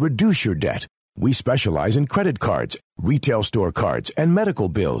behalf to reduce your debt. We specialize in credit cards, retail store cards, and medical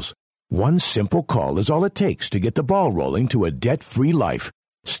bills. One simple call is all it takes to get the ball rolling to a debt-free life.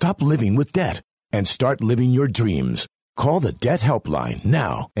 Stop living with debt and start living your dreams. Call the Debt Helpline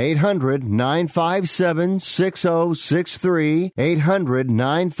now. 800-957-6063.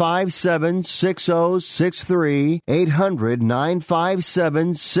 800-957-6063.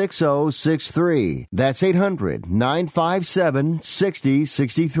 800-957-6063. That's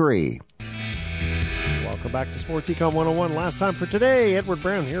 800-957-6063. Welcome back to Sports Econ 101. Last time for today, Edward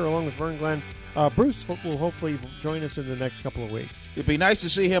Brown here along with Vern Glenn. Bruce will hopefully join us in the next couple of weeks. It'd be nice to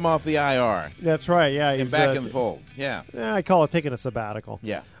see him off the IR. That's right, yeah. He's back in the fold, yeah. I call it taking a sabbatical.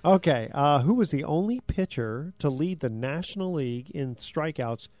 Yeah. Okay, who was the only pitcher to lead the National League in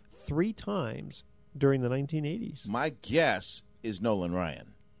strikeouts 3 times during the 1980s? My guess is Nolan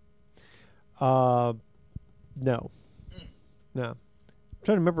Ryan. No. No. I'm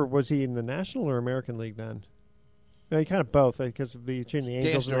trying to remember, was he in the National or American League then? No, kind of both, because between the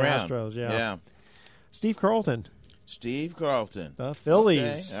Angels and the Astros. Yeah. Steve Carlton. The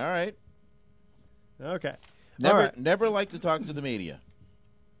Phillies. Okay. All right. Okay. Never like to talk to the media.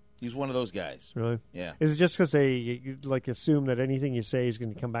 He's one of those guys. Really? Yeah. Is it just because they assume that anything you say is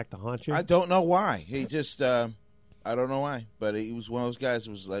going to come back to haunt you? I don't know why. He just, I don't know why, but he was one of those guys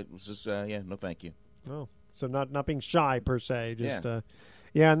that was just, no, thank you. Oh, so not being shy per se, just.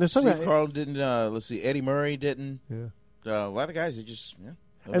 Yeah. And there's some. Steve Carlton didn't. Let's see. Eddie Murray didn't. Yeah. A lot of guys. They just. Yeah.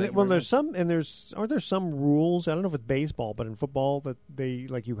 There's some. And are there some rules? I don't know if it's baseball, but in football that they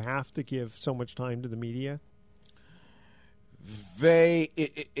you have to give so much time to the media.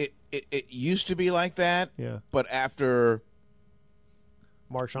 It used to be like that. Yeah. But after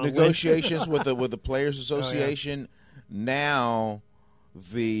Marshawn negotiations with the Players Association, now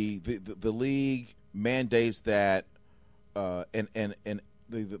the league mandates that the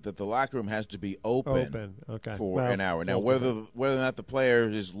locker room has to be open for an hour. Now, whether or not the player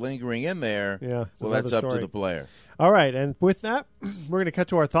is lingering in there, that's up to the player. All right, and with that, we're going to cut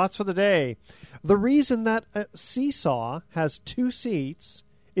to our thoughts for the day. The reason that a seesaw has 2 seats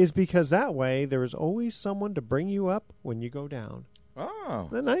is because that way there is always someone to bring you up when you go down. Oh.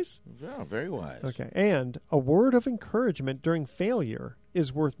 Isn't that nice? Yeah, very wise. Okay, and a word of encouragement during failure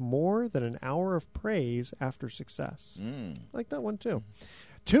is worth more than an hour of praise after success. I like that one, too.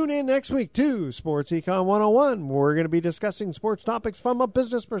 Tune in next week to Sports Econ 101. We're going to be discussing sports topics from a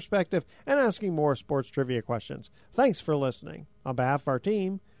business perspective and asking more sports trivia questions. Thanks for listening. On behalf of our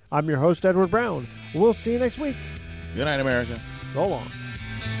team, I'm your host, Edward Brown. We'll see you next week. Good night, America. So long.